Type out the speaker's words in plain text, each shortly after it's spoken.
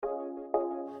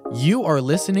You are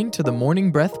listening to the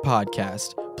Morning Breath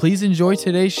Podcast. Please enjoy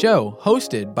today's show,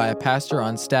 hosted by a pastor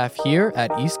on staff here at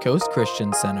East Coast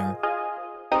Christian Center.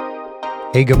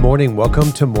 Hey, good morning.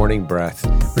 Welcome to Morning Breath.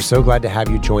 We're so glad to have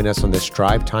you join us on this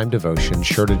drive time devotion,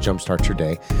 sure to jumpstart your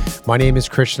day. My name is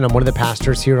Christian. I'm one of the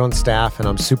pastors here on staff, and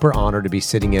I'm super honored to be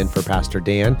sitting in for Pastor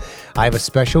Dan. I have a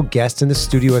special guest in the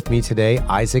studio with me today,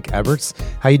 Isaac Everts.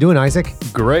 How you doing, Isaac?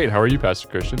 Great. How are you, Pastor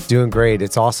Christian? Doing great.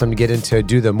 It's awesome to get into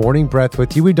do the Morning Breath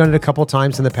with you. We've done it a couple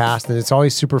times in the past, and it's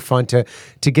always super fun to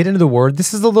get into the Word.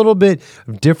 This is a little bit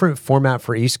different format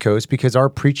for East Coast because our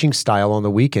preaching style on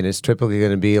the weekend is typically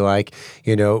going to be like,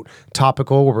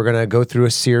 topical, where we're going to go through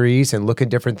a series and look at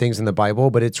different things in the Bible,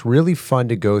 but it's really fun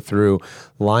to go through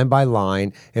line by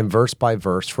line and verse by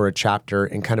verse for a chapter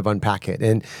and kind of unpack it.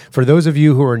 And for those of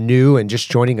you who are new and just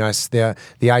joining us, the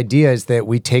idea is that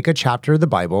we take a chapter of the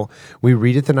Bible, we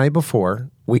read it the night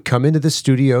before, we come into the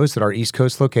studios at our East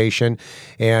Coast location,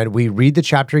 and we read the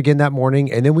chapter again that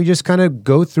morning, and then we just kind of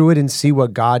go through it and see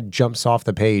what God jumps off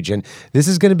the page. And this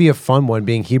is going to be a fun one,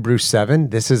 being Hebrews 7.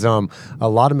 This is a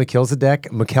lot of Melchizedek,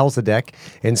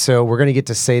 and so we're going to get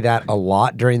to say that a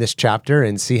lot during this chapter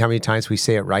and see how many times we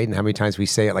say it right and how many times we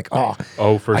say it like, I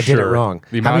did it wrong.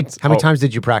 How many times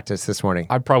did you practice this morning?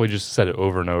 I probably just said it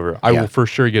over and over. I will for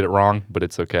sure get it wrong, but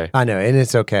it's okay. I know, and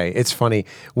it's okay. It's funny.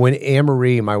 When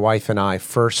Anne-Marie, my wife, and I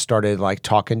first started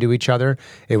talking to each other,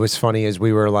 it was funny as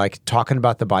we were talking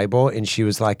about the Bible, and she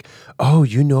was like, "Oh,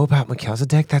 you know about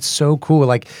Melchizedek? That's so cool!"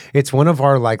 It's one of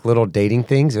our little dating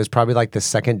things. It was probably the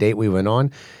second date we went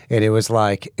on, and it was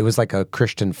like a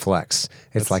Christian flex.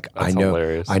 It's that's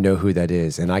hilarious. I know who that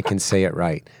is, and I can say it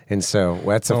right, and so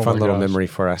that's a fun little memory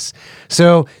for us.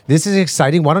 So this is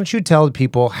exciting. Why don't you tell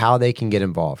people how they can get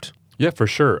involved? Yeah, for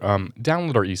sure.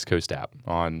 Download our East Coast app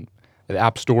on the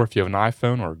App Store if you have an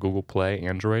iPhone, or Google Play,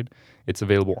 Android. It's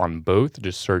available on both.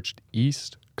 Just search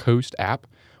East Coast app,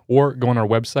 or go on our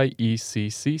website,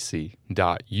 eccc.us.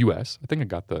 I think I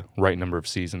got the right number of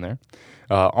C's in there.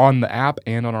 On the app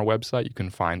and on our website, you can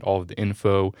find all of the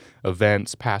info,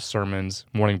 events, past sermons,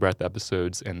 Morning Breath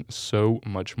episodes, and so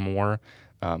much more.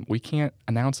 We can't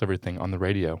announce everything on the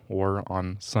radio or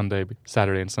on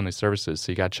Saturday and Sunday services,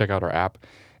 so you got to check out our app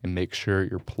and make sure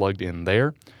you're plugged in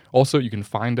there. Also, you can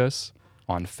find us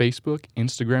on Facebook,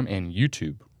 Instagram, and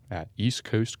YouTube at East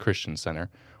Coast Christian Center.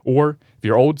 Or if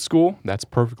you're old school, that's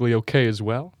perfectly okay as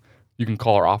well. You can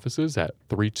call our offices at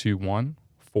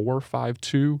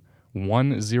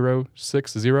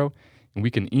 321-452-1060, and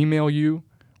we can email you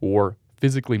or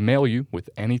physically mail you with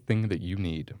anything that you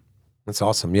need. That's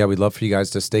awesome. Yeah, we'd love for you guys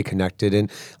to stay connected and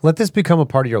let this become a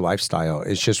part of your lifestyle.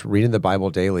 It's just reading the Bible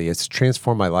daily. It's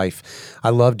transformed my life. I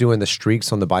love doing the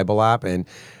streaks on the Bible app, and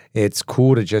it's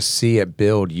cool to just see it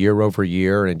build year over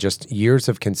year and just years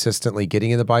of consistently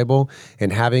getting in the Bible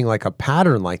and having a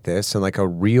pattern like this and a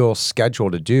real schedule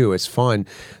to do is fun,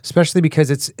 especially because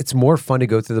it's more fun to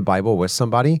go through the Bible with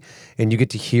somebody and you get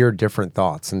to hear different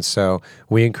thoughts. And so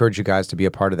we encourage you guys to be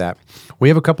a part of that. We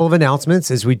have a couple of announcements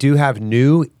as we do have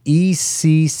new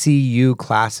ECCU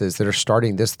classes that are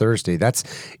starting this Thursday. That's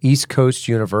East Coast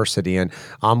University, and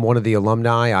I'm one of the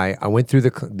alumni. I went through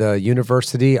the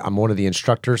university. I'm one of the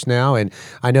instructors now, and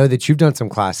I know that you've done some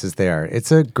classes there.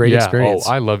 It's a great experience.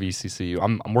 I love ECCU.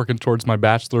 I'm working towards my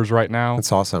bachelor's right now.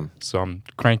 That's awesome. So I'm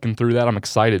cranking through that. I'm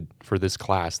excited for this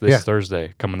class this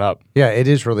Thursday coming up. Yeah, it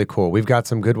is really cool. We've got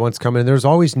some good ones coming, and there's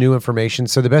always new information.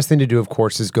 So the best thing to do, of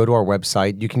course, is go to our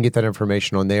website. You can get that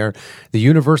information on there. The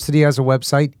university has a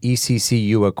website,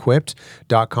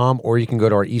 ecccuequipped.com, or you can go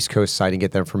to our East Coast site and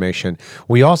get that information.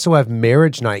 We also have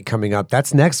Marriage Night coming up.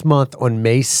 That's next month on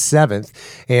May 7th,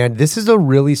 and this is a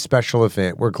really special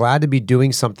event. We're glad to be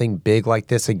doing something big like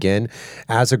this again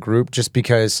as a group, just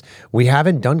because we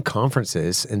haven't done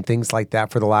conferences and things like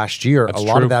that for the last year. That's a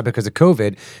lot true. of that because of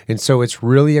COVID, and so it's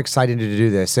really exciting to do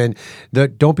this. And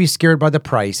don't be scared by the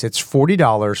price. It's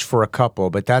 $40 for a couple,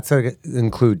 but that's going to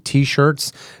include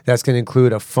T-shirts. That's going to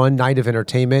include a fun night of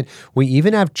entertainment. We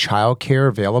even have childcare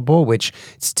available, which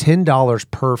it's $10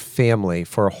 per family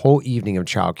for a whole evening of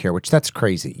childcare, which that's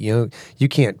crazy. You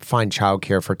can't find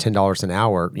childcare for $10 an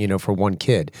hour, for one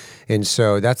kid. And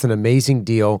so that's an amazing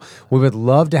deal. We would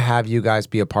love to have you guys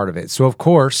be a part of it. So of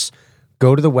course,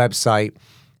 go to the website.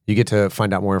 You get to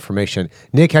find out more information.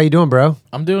 Nick, how you doing, bro?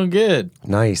 I'm doing good.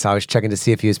 Nice. I was checking to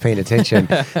see if he was paying attention.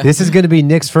 This is going to be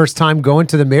Nick's first time going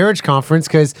to the marriage conference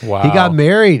because he got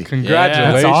married.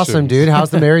 Congratulations. That's awesome, dude. How's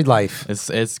the married life?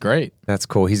 It's great. That's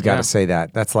cool. He's got to say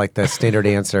that. That's like the standard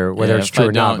answer, whether it's if true I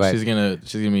or not. don't, But she's gonna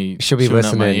be she'll be chewing up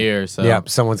listening. my ear. So Yep,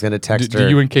 someone's gonna text her. Do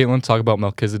you and Caitlin talk about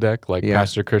Melchizedek like Yeah.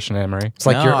 Pastor Christian and Marie? It's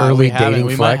like No, your we early haven't. dating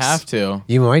We flex. might have to.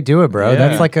 You might do it, bro. Yeah.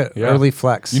 That's like a Yeah. early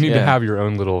flex. You need to Yeah. have your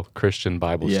own little Christian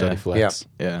Bible Yeah. study flex.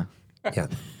 Yeah. Yeah,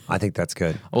 I think that's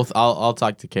good. I'll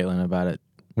talk to Caitlin about it.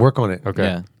 Work on it. Okay.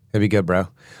 Yeah. That'd be good, bro.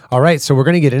 All right, so we're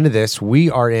going to get into this. We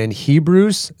are in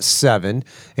Hebrews 7,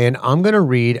 and I'm going to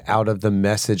read out of the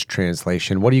Message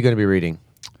translation. What are you going to be reading?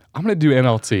 I'm going to do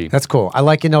NLT. That's cool. I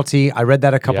like NLT. I read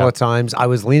that a couple Yeah. of times. I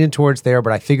was leaning towards there,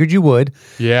 but I figured you would.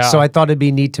 Yeah. So I thought it'd be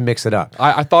neat to mix it up.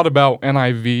 I thought about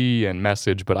NIV and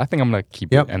Message, but I think I'm going to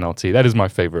keep Yep. it NLT. That is my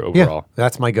favorite Yeah, overall.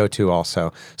 that's my go-to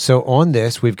also. So on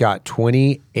this, we've got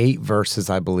 28 verses,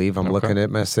 I believe. I'm looking at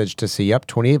Message to see. Yep,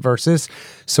 28 verses.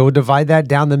 So we'll divide that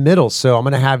down the middle. So I'm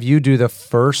going to have you do the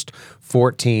first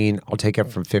 14. I'll take up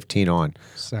from 15 on.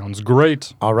 Sounds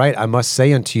great. All right, I must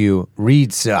say unto you,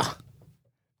 read,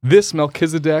 This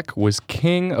Melchizedek was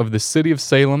king of the city of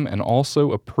Salem and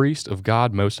also a priest of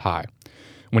God Most High.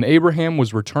 When Abraham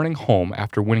was returning home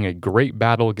after winning a great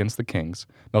battle against the kings,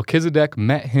 Melchizedek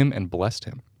met him and blessed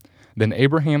him. Then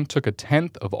Abraham took a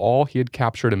tenth of all he had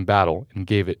captured in battle and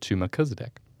gave it to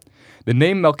Melchizedek. The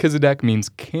name Melchizedek means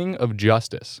king of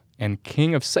justice, and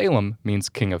king of Salem means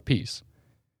king of peace.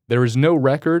 There is no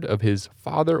record of his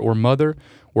father or mother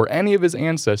or any of his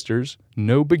ancestors,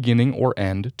 no beginning or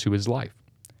end to his life.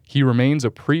 He remains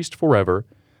a priest forever,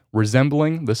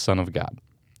 resembling the Son of God.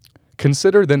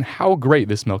 Consider then how great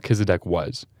this Melchizedek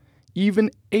was.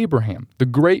 Even Abraham, the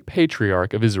great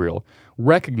patriarch of Israel,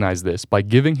 recognized this by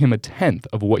giving him a tenth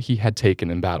of what he had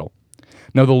taken in battle.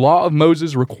 Now the law of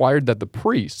Moses required that the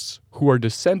priests, who are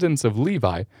descendants of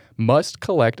Levi, must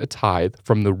collect a tithe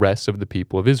from the rest of the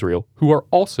people of Israel, who are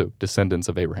also descendants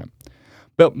of Abraham.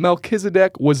 But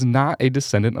Melchizedek was not a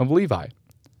descendant of Levi,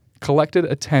 collected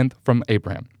a tenth from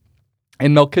Abraham.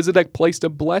 And Melchizedek placed a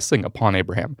blessing upon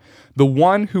Abraham, the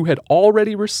one who had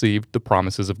already received the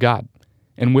promises of God.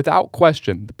 And without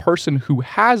question, the person who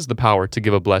has the power to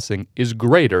give a blessing is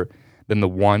greater than the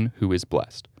one who is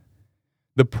blessed.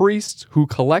 The priests who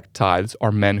collect tithes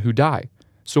are men who die.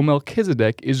 So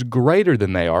Melchizedek is greater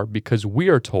than they are because we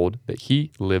are told that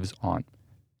he lives on.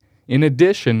 In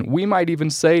addition, we might even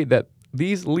say that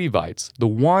these Levites, the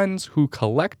ones who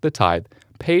collect the tithe,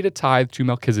 paid a tithe to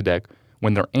Melchizedek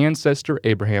when their ancestor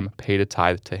Abraham paid a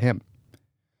tithe to him.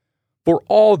 For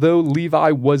although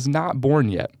Levi was not born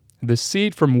yet, the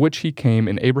seed from which he came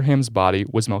in Abraham's body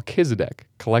was Melchizedek,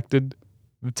 collected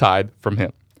the tithe from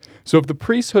him. So if the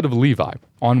priesthood of Levi,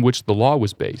 on which the law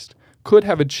was based, could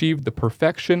have achieved the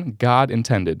perfection God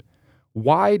intended,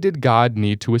 why did God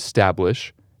need to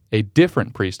establish a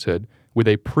different priesthood with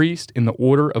a priest in the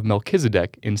order of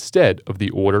Melchizedek instead of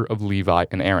the order of Levi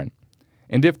and Aaron?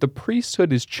 And if the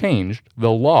priesthood is changed,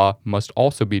 the law must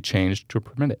also be changed to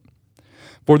permit it.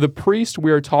 For the priest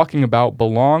we are talking about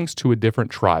belongs to a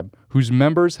different tribe, whose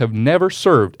members have never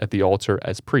served at the altar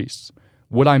as priests.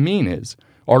 What I mean is,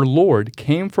 our Lord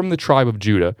came from the tribe of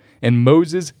Judah, and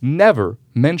Moses never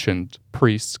mentioned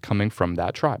priests coming from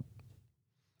that tribe.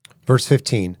 Verse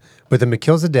 15, but the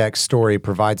Melchizedek story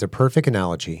provides a perfect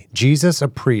analogy. Jesus, a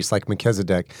priest like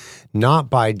Melchizedek, not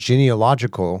by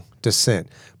genealogical descent,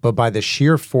 but by the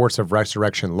sheer force of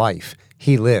resurrection life,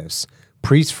 he lives,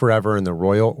 priest forever in the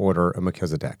royal order of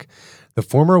Melchizedek. The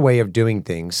former way of doing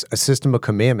things, a system of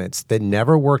commandments that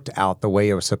never worked out the way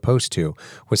it was supposed to,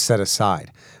 was set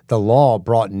aside. The law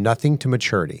brought nothing to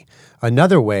maturity.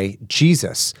 Another way,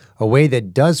 Jesus, a way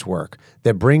that does work,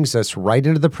 that brings us right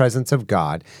into the presence of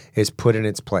God, is put in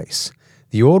its place.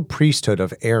 The old priesthood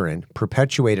of Aaron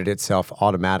perpetuated itself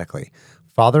automatically,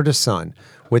 father to son,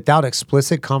 without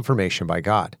explicit confirmation by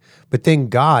God. But then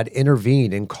God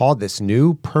intervened and called this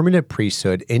new permanent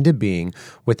priesthood into being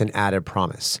with an added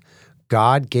promise.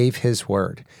 God gave his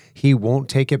word. He won't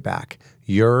take it back.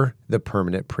 You're the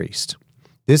permanent priest.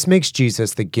 This makes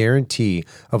Jesus the guarantee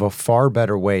of a far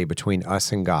better way between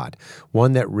us and God,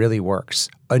 one that really works,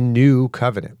 a new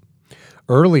covenant.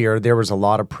 Earlier, there was a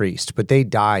lot of priests, but they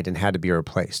died and had to be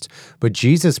replaced. But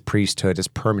Jesus' priesthood is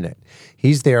permanent.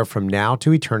 He's there from now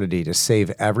to eternity to save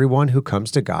everyone who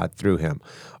comes to God through him,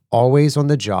 always on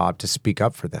the job to speak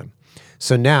up for them.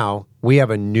 So now we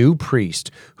have a new priest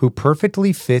who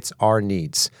perfectly fits our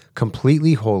needs,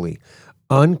 completely holy,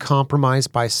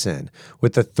 uncompromised by sin,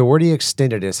 with authority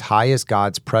extended as high as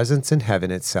God's presence in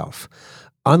heaven itself.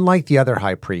 Unlike the other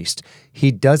high priest,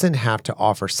 he doesn't have to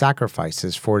offer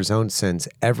sacrifices for his own sins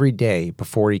every day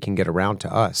before he can get around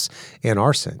to us and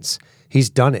our sins. He's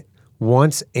done it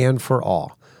once and for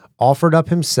all. offered up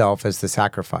himself as the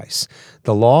sacrifice.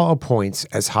 The law appoints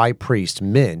as high priest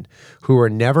men who are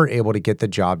never able to get the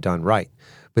job done right.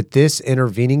 But this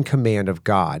intervening command of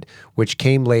God, which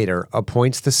came later,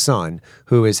 appoints the Son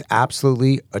who is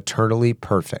absolutely, eternally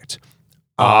perfect.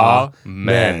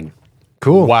 Amen.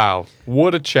 Cool. Wow.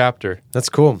 What a chapter. That's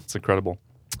cool. It's incredible.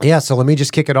 Yeah, so let me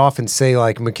just kick it off and say,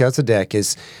 like, Melchizedek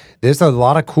there's a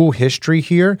lot of cool history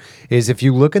here. Is if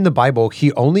you look in the Bible,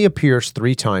 he only appears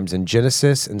 3 times in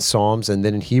Genesis and Psalms and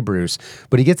then in Hebrews,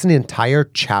 but he gets an entire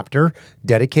chapter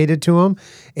dedicated to him.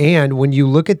 And when you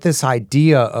look at this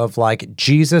idea of like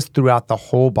Jesus throughout the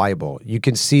whole Bible, you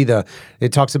can see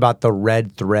it talks about the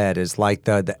red thread is like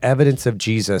the evidence of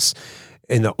Jesus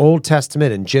in the Old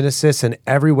Testament and Genesis and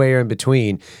everywhere in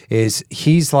between is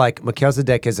he's like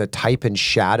Melchizedek is a type and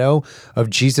shadow of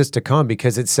Jesus to come,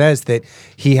 because it says that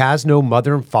he has no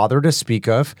mother and father to speak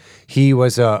of. He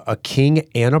was a king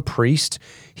and a priest.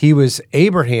 He was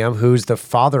Abraham, who's the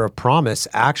father of promise,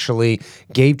 actually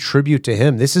gave tribute to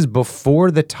him. This is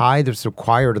before the tithe was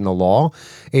required in the law.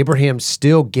 Abraham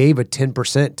still gave a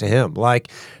 10% to him. Like,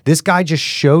 this guy just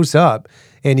shows up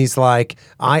and he's like,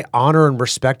 I honor and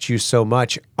respect you so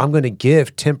much, I'm going to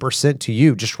give 10% to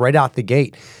you just right out the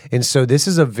gate. And so this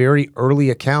is a very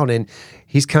early account, and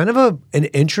he's kind of an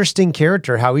interesting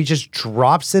character, how he just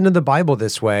drops into the Bible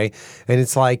this way. And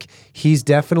it's like he's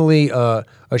definitely a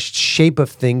shape of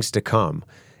things to come.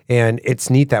 And it's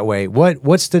neat that way.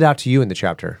 What stood out to you in the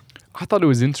chapter? I thought it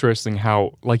was interesting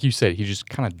how, like you said, he just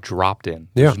kind of dropped in.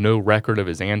 There's no record of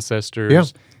his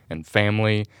ancestors and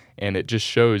family, and it just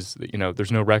shows that,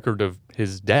 there's no record of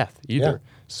his death either.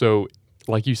 Yeah. So,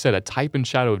 like you said, a type and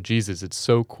shadow of Jesus, it's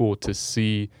so cool to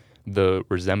see the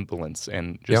resemblance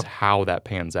and just how that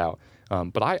pans out.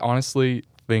 But I honestly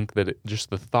think that just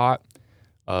the thought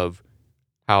of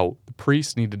how the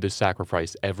priests needed to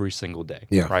sacrifice every single day,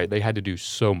 right? They had to do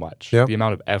so much. The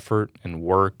amount of effort and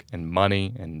work and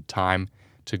money and time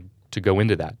to go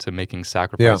into that, to making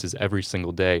sacrifices every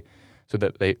single day so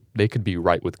that they could be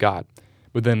right with God.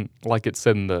 But then, like it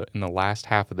said in the last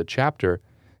half of the chapter,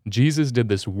 Jesus did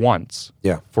this once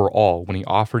for all when he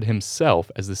offered himself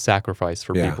as the sacrifice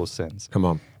for people's sins. Come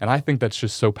on. And I think that's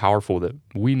just so powerful that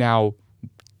we now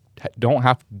don't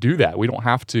have to do that. We don't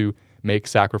have to make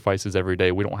sacrifices every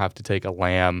day. We don't have to take a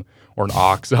lamb or an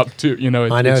ox up to, I know,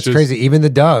 it's just crazy. Even the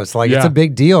doves, it's a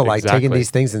big deal, like taking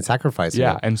these things and sacrificing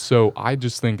them. it. And so I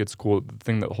just think it's cool. The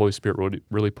thing that the Holy Spirit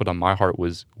really put on my heart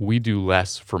was we do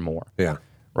less for more. Yeah.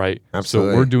 Right?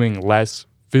 Absolutely. So we're doing less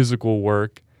physical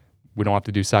work. We don't have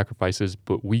to do sacrifices,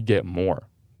 but we get more.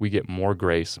 We get more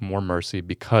grace, more mercy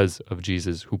because of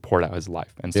Jesus who poured out his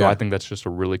life. And so I think that's just a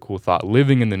really cool thought.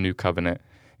 Living in the new covenant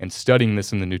and studying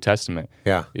this in the New Testament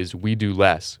is we do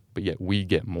less, but yet we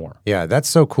get more. Yeah, that's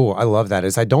so cool. I love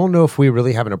that. I don't know if we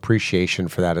really have an appreciation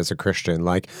for that as a Christian,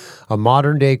 like a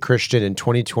modern day Christian in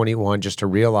 2021, just to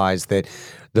realize that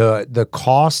the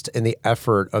cost and the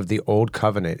effort of the old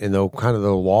covenant and the kind of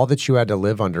the law that you had to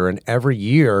live under, and every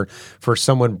year for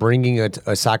someone bringing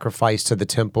a sacrifice to the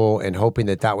temple and hoping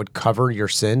that would cover your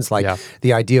sins,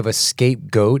 the idea of a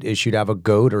scapegoat is you'd have a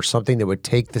goat or something that would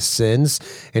take the sins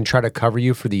and try to cover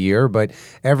you for the year, but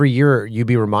every year you'd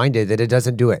be reminded that it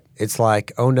doesn't do it. It's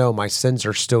like, oh no, my sins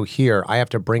are still here. I have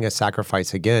to bring a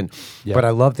sacrifice again. Yeah. But I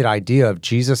love that idea of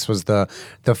Jesus was the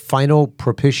final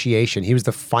propitiation. He was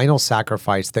the final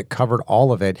sacrifice that covered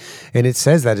all of it. And it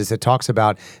says that as it talks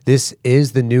about this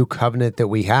is the new covenant that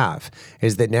we have,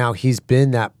 is that now he's been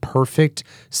that perfect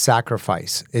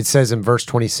sacrifice. It says in verse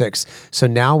 26, so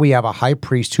now we have a high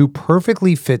priest who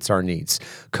perfectly fits our needs,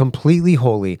 completely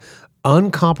holy,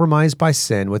 uncompromised by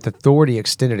sin, with authority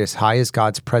extended as high as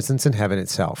God's presence in heaven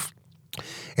itself.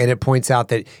 And it points out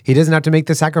that he doesn't have to make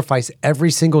the sacrifice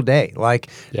every single day.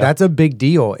 That's a big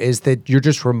deal, is that you're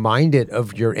just reminded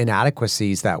of your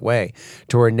inadequacies that way,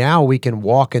 to where now we can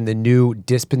walk in the new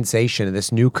dispensation and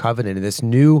this new covenant and this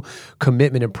new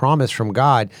commitment and promise from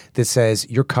God that says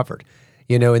you're covered.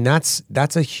 And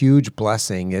that's a huge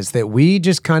blessing, is that we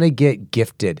just kind of get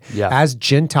gifted as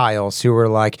Gentiles who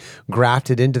are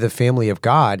grafted into the family of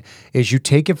God, is you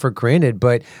take it for granted.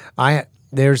 But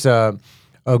there's a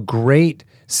great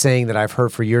saying that I've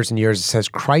heard for years and years. It says,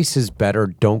 Christ is better,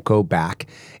 don't go back.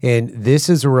 And this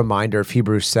is a reminder of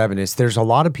Hebrews 7, is there's a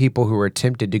lot of people who are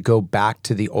tempted to go back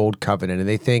to the old covenant, and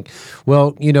they think,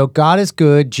 well, God is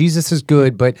good, Jesus is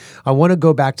good, but I want to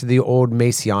go back to the old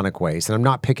Messianic ways. And I'm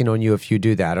not picking on you if you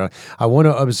do that. I want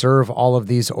to observe all of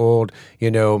these old,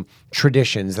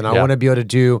 traditions, and I Yeah. want to be able to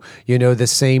do, the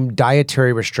same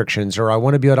dietary restrictions, or I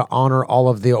want to be able to honor all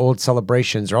of the old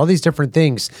celebrations, or all these different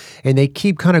things. And they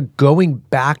keep kind of going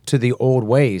back to the old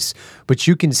ways. But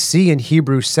you can see in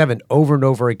Hebrews 7 over and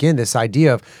over again this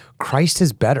idea of Christ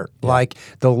is better. Like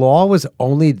the law was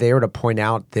only there to point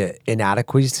out the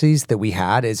inadequacies that we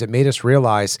had, as it made us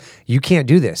realize you can't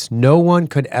do this. No one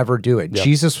could ever do it. Yep.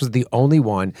 Jesus was the only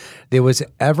one that was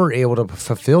ever able to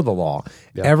fulfill the law.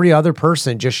 Yep. Every other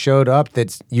person just showed up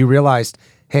that you realized,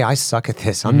 hey, I suck at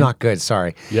this. I'm not good.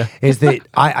 Sorry. Yeah. Is that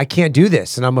I can't do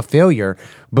this and I'm a failure.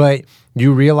 But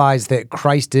you realize that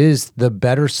Christ is the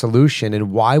better solution.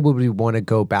 And why would we want to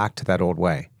go back to that old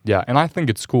way? Yeah, and I think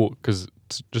it's cool because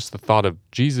just the thought of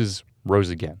Jesus rose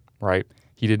again, right?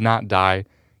 He did not die,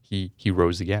 he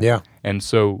rose again. Yeah. And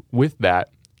so with that,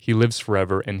 he lives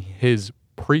forever and his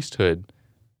priesthood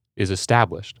is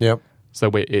established. Yep. So that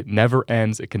way it never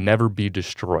ends, it can never be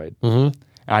destroyed. Mm-hmm.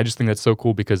 And I just think that's so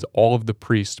cool because all of the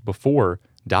priests before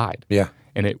died. Yeah.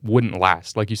 And it wouldn't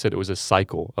last. Like you said, it was a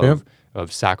cycle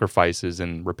of sacrifices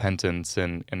and repentance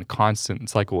and constant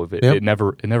cycle of it. Yep. It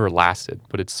never lasted.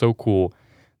 But it's so cool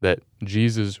that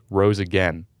Jesus rose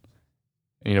again.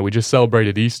 We just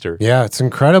celebrated Easter. Yeah, it's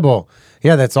incredible.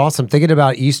 Yeah, that's awesome. Thinking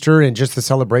about Easter and just the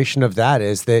celebration of that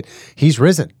is that he's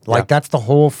risen. Like that's the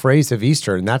whole phrase of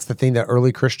Easter. And that's the thing that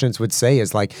early Christians would say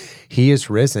is like, he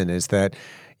is risen, is that,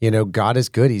 God is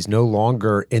good. He's no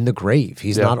longer in the grave.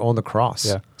 He's not on the cross.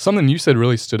 Yeah. Something you said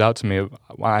really stood out to me.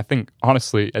 I think,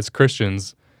 honestly, as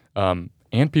Christians and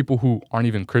people who aren't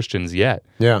even Christians yet,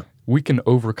 we can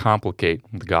overcomplicate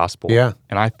the gospel. Yeah.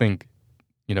 And I think,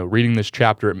 reading this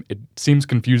chapter, it seems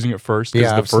confusing at first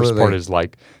because the first part is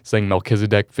like saying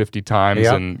Melchizedek 50 times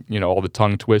and, all the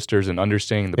tongue twisters and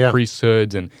understanding the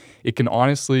priesthoods. And it can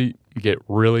honestly get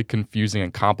really confusing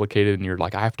and complicated. And you're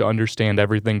like, I have to understand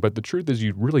everything. But the truth is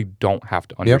you really don't have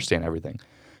to understand everything.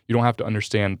 You don't have to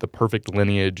understand the perfect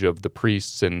lineage of the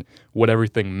priests and what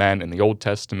everything meant in the Old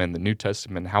Testament, the New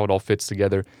Testament, how it all fits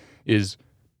together.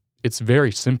 It's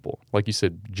very simple. Like you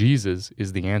said, Jesus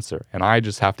is the answer. And I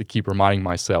just have to keep reminding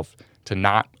myself to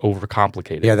not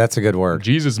overcomplicate it. Yeah, that's a good word.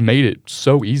 Jesus made it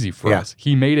so easy for us.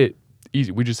 He made it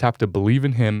easy. We just have to believe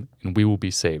in him and we will be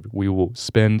saved. We will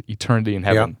spend eternity in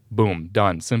heaven. Boom,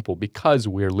 done, simple, because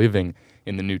we're living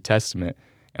in the New Testament.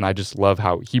 And I just love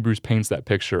how Hebrews paints that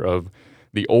picture of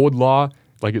the old law.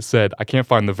 Like it said, I can't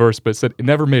find the verse, but it said it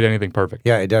never made anything perfect.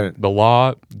 Yeah, it didn't. The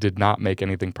law did not make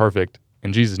anything perfect.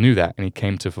 And Jesus knew that, and he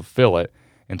came to fulfill it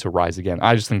and to rise again.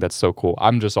 I just think that's so cool.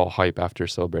 I'm just all hype after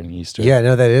celebrating Easter. Yeah,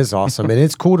 no, that is awesome. And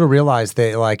it's cool to realize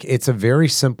that, like, it's a very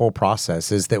simple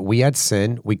process, is that we had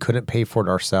sin, we couldn't pay for it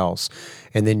ourselves,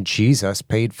 and then Jesus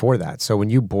paid for that. So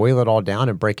when you boil it all down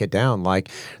and break it down,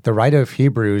 like, the writer of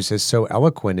Hebrews is so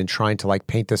eloquent in trying to, like,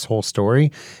 paint this whole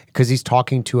story because he's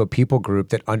talking to a people group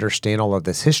that understand all of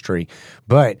this history.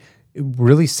 But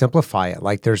really simplify it.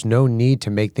 Like there's no need to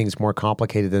make things more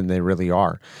complicated than they really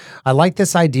are. I like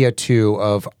this idea too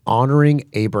of honoring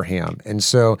Abraham. And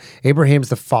so Abraham's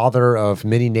the father of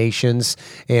many nations.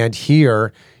 And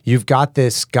here you've got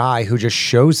this guy who just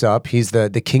shows up. He's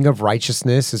the king of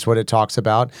righteousness is what it talks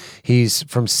about. He's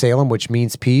from Salem, which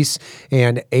means peace.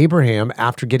 And Abraham,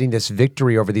 after getting this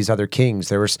victory over these other kings,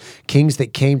 there was kings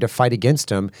that came to fight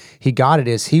against him. He got it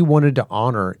as he wanted to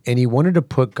honor and he wanted to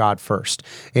put God first.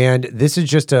 And this is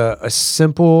just a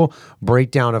simple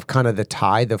breakdown of kind of the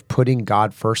tithe of putting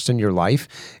God first in your life,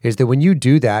 is that when you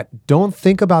do that, don't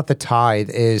think about the tithe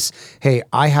as, hey,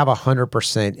 I have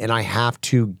 100% and I have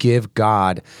to give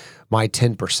God my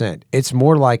 10%. It's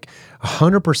more like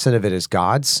 100% of it is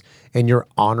God's, and you're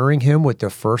honoring him with the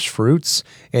first fruits,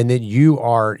 and then you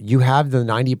have the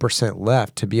 90%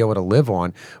 left to be able to live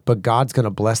on, but God's going to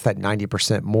bless that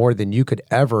 90% more than you could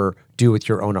ever do with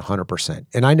your own 100%.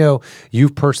 And I know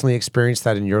you've personally experienced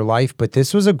that in your life, but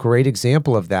this was a great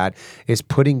example of that, is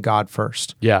putting God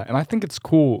first. Yeah, and I think it's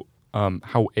cool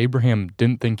how Abraham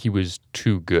didn't think he was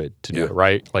too good to do it,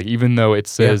 right? Like even though it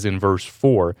says in verse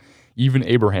 4, even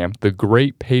Abraham, the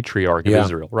great patriarch of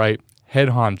Israel, right? Head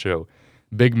honcho,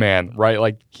 big man, right?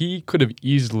 Like he could have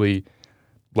easily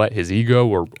let his ego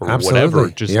or whatever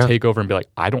just take over and be like,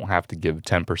 I don't have to give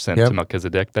 10% to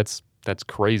Melchizedek. That's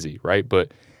crazy, right?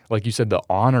 But like you said, the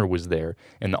honor was there,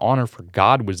 and the honor for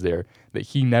God was there, that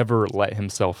he never let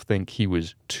himself think he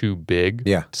was too big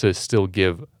to still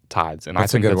give tithes. And I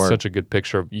think that's such a good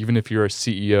picture of, even if you're a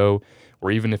CEO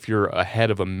or even if you're a head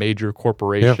of a major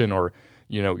corporation or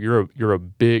you're a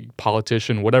big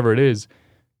politician, whatever it is,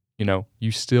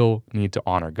 you still need to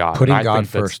honor God. Putting and I God think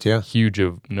first, that's huge.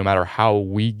 Of no matter how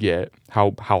we get,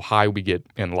 how high we get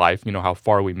in life, how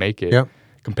far we make it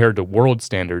compared to world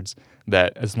standards,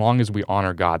 that as long as we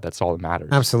honor God, that's all that matters.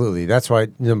 Absolutely. That's why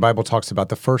the Bible talks about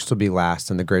the first will be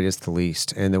last and the greatest the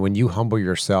least. And that when you humble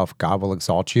yourself, God will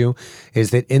exalt you.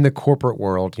 Is that in the corporate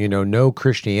world, no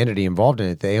Christianity involved in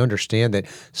it. They understand that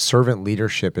servant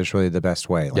leadership is really the best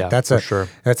way. That's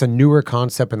a newer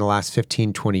concept in the last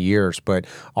 15, 20 years. But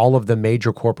all of the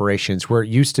major corporations, where it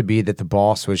used to be that the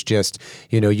boss was just,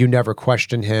 you never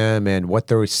questioned him and what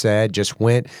they said just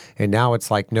went. And now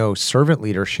it's like, no, servant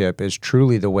leadership is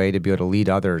truly the way to be able to lead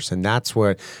others. And that's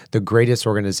what the greatest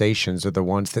organizations are, the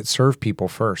ones that serve people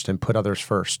first and put others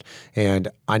first. And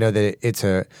I know that it's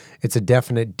a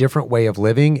definite different way of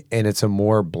living, and it's a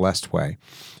more blessed way.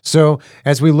 So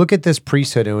as we look at this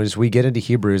priesthood and as we get into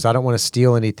Hebrews, I don't want to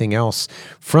steal anything else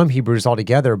from Hebrews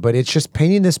altogether, but it's just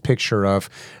painting this picture of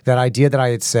that idea that I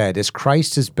had said is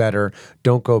Christ is better,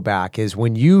 don't go back, is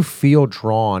when you feel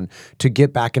drawn to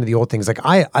get back into the old things. Like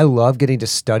I love getting to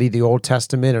study the Old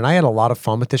Testament, and I had a lot of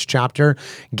fun with this chapter,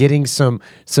 getting some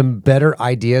better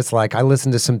ideas. Like I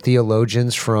listened to some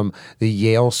theologians from the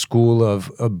Yale School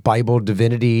of Bible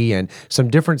Divinity and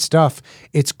some different stuff.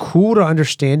 It's cool to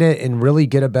understand it and really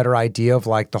get a better idea of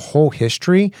like the whole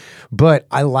history. But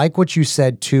I like what you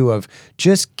said too of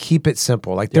just keep it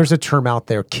simple. Like there's a term out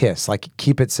there, KISS, like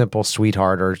keep it simple,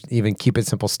 sweetheart, or even keep it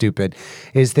simple, stupid,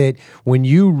 is that when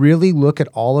you really look at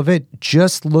all of it,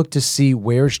 just look to see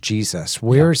where's Jesus,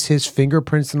 where's his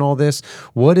fingerprints in all this,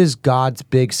 what is God's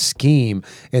big scheme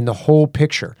in the whole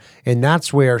picture. And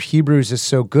that's where Hebrews is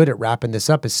so good at wrapping this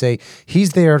up, is say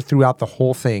he's there throughout the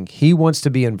whole thing. He wants to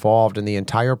be involved in the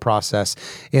entire process.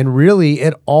 And really,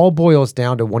 it all boils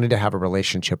down to wanting to have a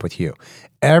relationship with you.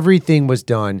 Everything was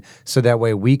done so that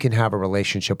way we can have a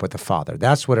relationship with the Father.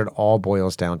 That's what it all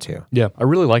boils down to. Yeah, I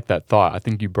really like that thought. I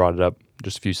think you brought it up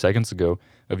just a few seconds ago,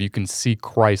 of you can see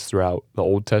Christ throughout the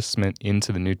Old Testament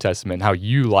into the New Testament, and how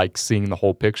you like seeing the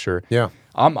whole picture. Yeah.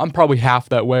 I'm probably half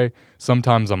that way.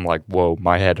 Sometimes I'm like, whoa,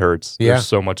 my head hurts. Yeah. There's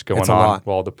so much going on with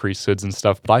all the priesthoods and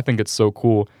stuff. But I think it's so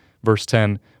cool. Verse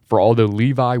 10, for although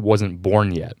Levi wasn't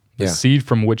born yet, the seed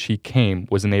from which he came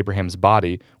was in Abraham's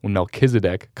body when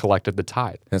Melchizedek collected the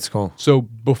tithe. That's cool. So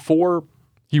before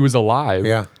he was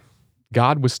alive,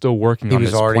 God was still working on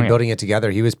this plan. He was already building it together.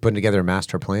 He was putting together a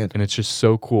master plan. And it's just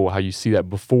so cool how you see that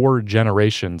before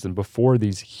generations and before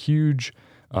these huge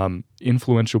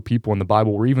influential people in the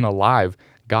Bible were even alive,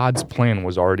 God's plan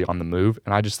was already on the move.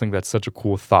 And I just think that's such a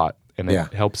cool thought. And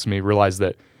it helps me realize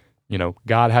that,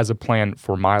 God has a plan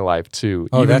for my life too.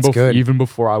 Oh, that's good. Even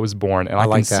before I was born. And I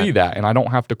can see that. And I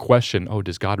don't have to question,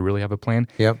 does God really have a plan?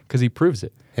 Yep. Because he proves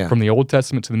it. Yeah. From the Old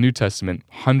Testament to the New Testament,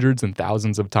 hundreds and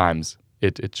thousands of times.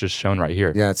 It's just shown right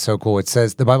here. Yeah, it's so cool. It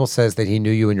says, the Bible says that he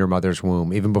knew you in your mother's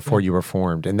womb, even before you were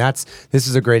formed. And this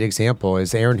is a great example,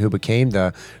 is Aaron, who became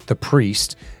the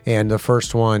priest and the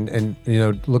first one, and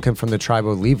looking from the tribe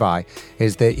of Levi,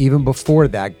 is that even before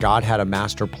that, God had a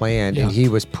master plan and he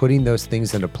was putting those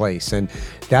things into place. And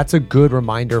that's a good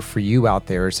reminder for you out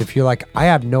there, is if you're like, I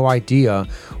have no idea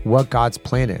what God's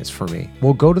plan is for me.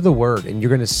 Well, go to the Word, and you're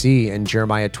going to see in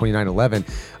Jeremiah 29:11,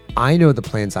 I know the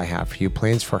plans I have for you,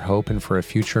 plans for hope and for a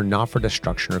future, not for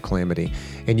destruction or calamity.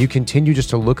 And you continue just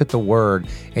to look at the Word,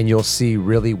 and you'll see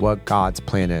really what God's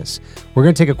plan is. We're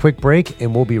going to take a quick break,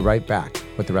 and we'll be right back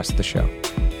with the rest of the show.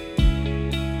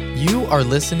 You are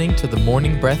listening to the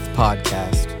Morning Breath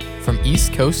Podcast from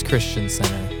East Coast Christian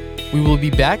Center. We will be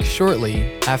back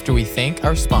shortly after we thank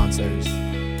our sponsors.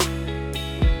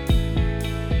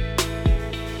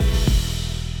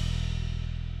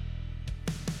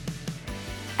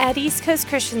 At East Coast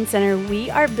Christian Center, we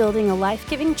are building a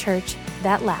life-giving church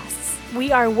that lasts.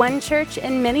 We are one church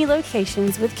in many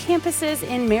locations with campuses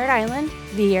in Merritt Island,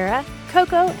 Viera,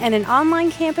 Cocoa, and an online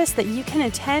campus that you can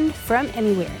attend from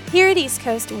anywhere. Here at East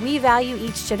Coast, we value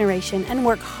each generation and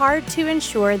work hard to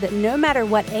ensure that no matter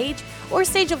what age or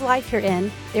stage of life you're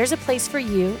in, there's a place for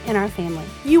you in our family.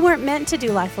 You weren't meant to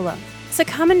do life alone, so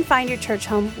come and find your church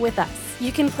home with us.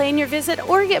 You can plan your visit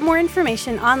or get more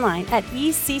information online at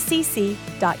eccc.us.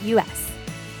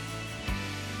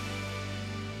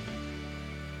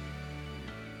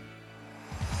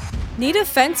 Need a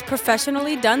fence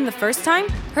professionally done the first time?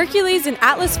 Hercules and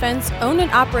Atlas Fence, owned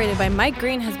and operated by Mike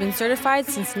Green, has been certified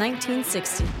since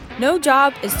 1960. No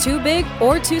job is too big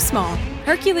or too small.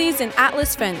 Hercules and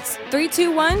Atlas Fence,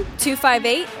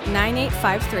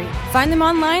 321-258-9853. Find them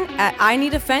online at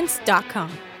ineedafence.com.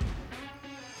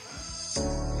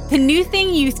 The New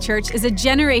Thing Youth Church is a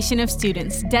generation of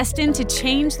students destined to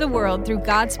change the world through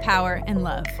God's power and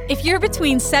love. If you're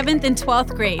between 7th and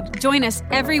 12th grade, join us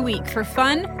every week for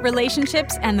fun,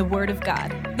 relationships, and the Word of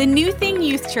God. The New Thing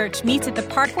Youth Church meets at the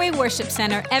Parkway Worship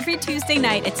Center every Tuesday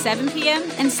night at 7 p.m.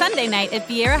 and Sunday night at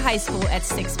Vieira High School at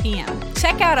 6 p.m.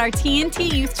 Check out our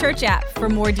TNT Youth Church app for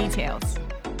more details.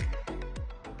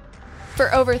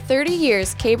 For over 30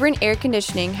 years, Cabron Air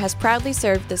Conditioning has proudly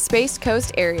served the Space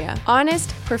Coast area.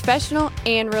 Honest, professional,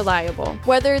 and reliable.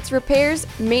 Whether it's repairs,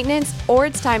 maintenance, or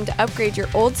it's time to upgrade your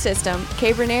old system,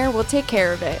 Cabron Air will take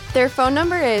care of it. Their phone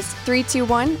number is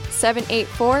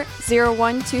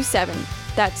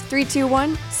 321-784-0127. That's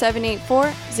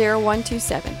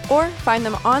 321-784-0127. Or find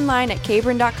them online at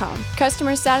cabron.com.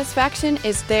 Customer satisfaction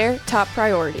is their top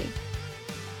priority.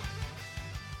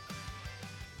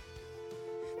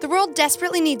 The world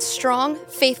desperately needs strong,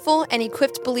 faithful, and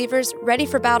equipped believers ready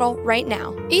for battle right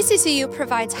now. ECCU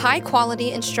provides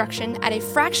high-quality instruction at a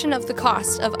fraction of the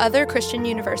cost of other Christian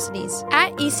universities.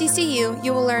 At ECCU,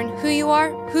 you will learn who you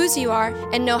are, whose you are,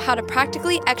 and know how to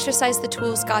practically exercise the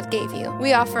tools God gave you.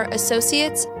 We offer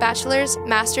associates, bachelor's,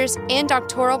 master's, and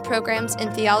doctoral programs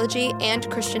in theology and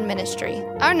Christian ministry.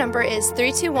 Our number is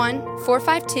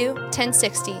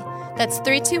 321-452-1060. That's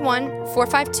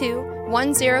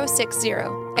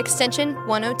 321-452-1060. Extension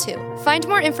 102. Find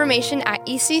more information at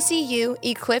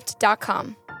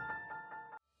eccuequipped.com.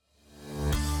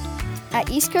 At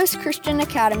East Coast Christian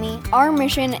Academy, our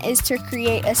mission is to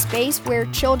create a space where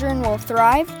children will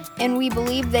thrive, and we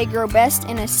believe they grow best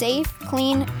in a safe,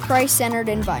 clean, Christ-centered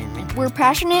environment. We're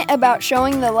passionate about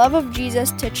showing the love of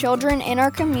Jesus to children in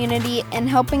our community and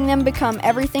helping them become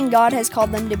everything God has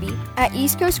called them to be. At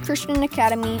East Coast Christian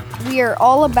Academy, we are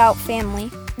all about family.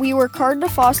 We work hard to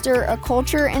foster a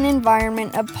culture and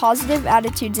environment of positive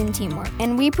attitudes and teamwork,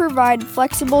 and we provide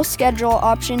flexible schedule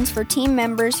options for team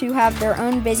members who have their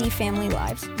own busy family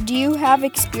lives. Do you have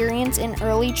experience in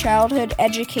early childhood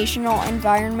educational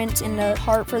environments and a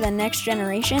heart for the next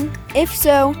generation? If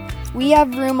so, we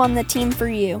have room on the team for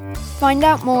you. Find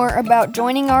out more about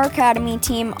joining our Academy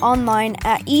team online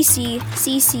at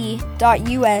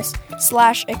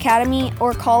eccc.us/academy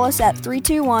or call us at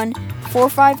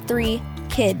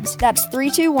 321-453-KIDS. That's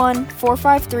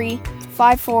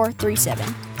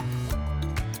 321-453-5437.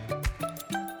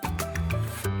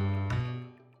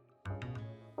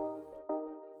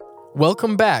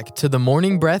 Welcome back to the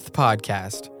Morning Breath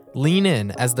Podcast. Lean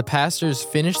in as the pastors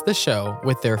finish the show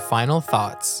with their final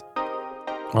thoughts.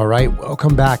 All right,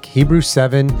 welcome back. Hebrews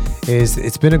 7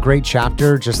 it's been a great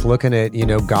chapter, just looking at,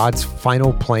 God's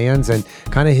final plans and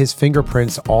kind of his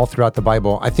fingerprints all throughout the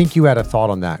Bible. I think you had a thought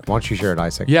on that. Why don't you share it,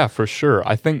 Isaac? Yeah, for sure.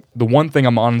 I think the one thing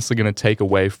I'm honestly going to take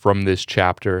away from this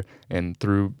chapter and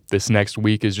through this next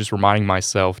week is just reminding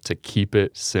myself to keep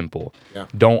it simple. Yeah.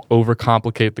 Don't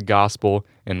overcomplicate the gospel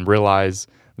and realize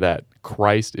that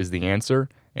Christ is the answer.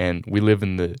 And we live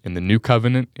in the new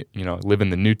covenant, live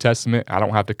in the New Testament. I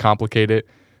don't have to complicate it.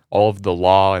 All of the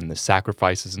law and the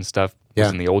sacrifices and stuff was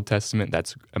in the Old Testament.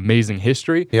 That's amazing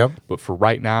history. Yep. But for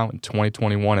right now, in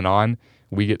 2021 and on,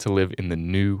 we get to live in the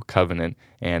new covenant.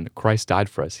 And Christ died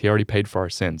for us. He already paid for our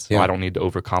sins. So I don't need to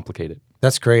overcomplicate it.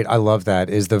 That's great. I love that.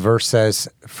 Is the verse says,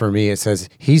 for me, it says,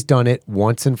 he's done it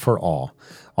once and for all,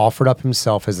 offered up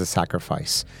himself as a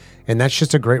sacrifice. And that's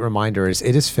just a great reminder is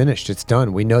it is finished. It's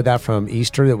done. We know that from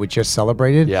Easter that we just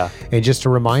celebrated. Yeah. And just a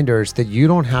reminder is that you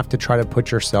don't have to try to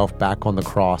put yourself back on the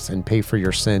cross and pay for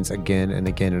your sins again and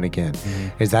again and again.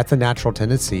 Mm-hmm. Is that the natural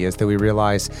tendency is that we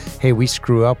realize, hey, we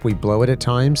screw up, we blow it at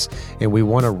times, and we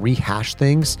want to rehash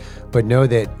things, but know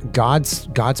that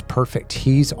God's perfect.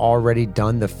 He's already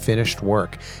done the finished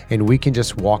work, and we can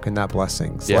just walk in that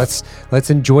blessing. So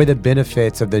let's enjoy the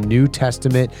benefits of the New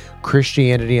Testament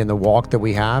Christianity and the walk that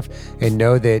we have, and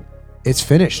know that it's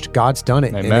finished. God's done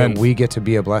it. Amen. And that we get to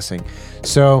be a blessing.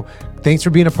 So thanks for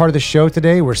being a part of the show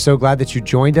today. We're so glad that you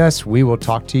joined us. We will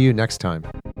talk to you next time.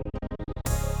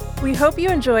 We hope you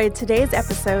enjoyed today's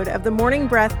episode of the Morning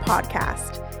Breath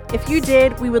Podcast. If you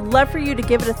did, we would love for you to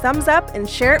give it a thumbs up and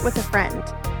share it with a friend.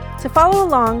 To follow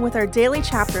along with our daily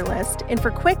chapter list and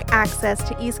for quick access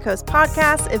to East Coast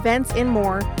podcasts, events, and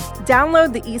more,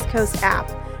 download the East Coast app.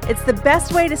 It's the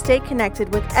best way to stay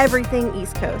connected with everything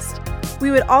East Coast. We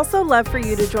would also love for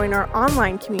you to join our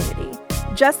online community.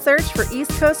 Just search for East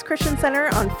Coast Christian Center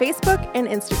on Facebook and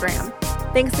Instagram.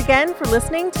 Thanks again for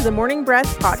listening to the Morning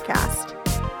Breath Podcast.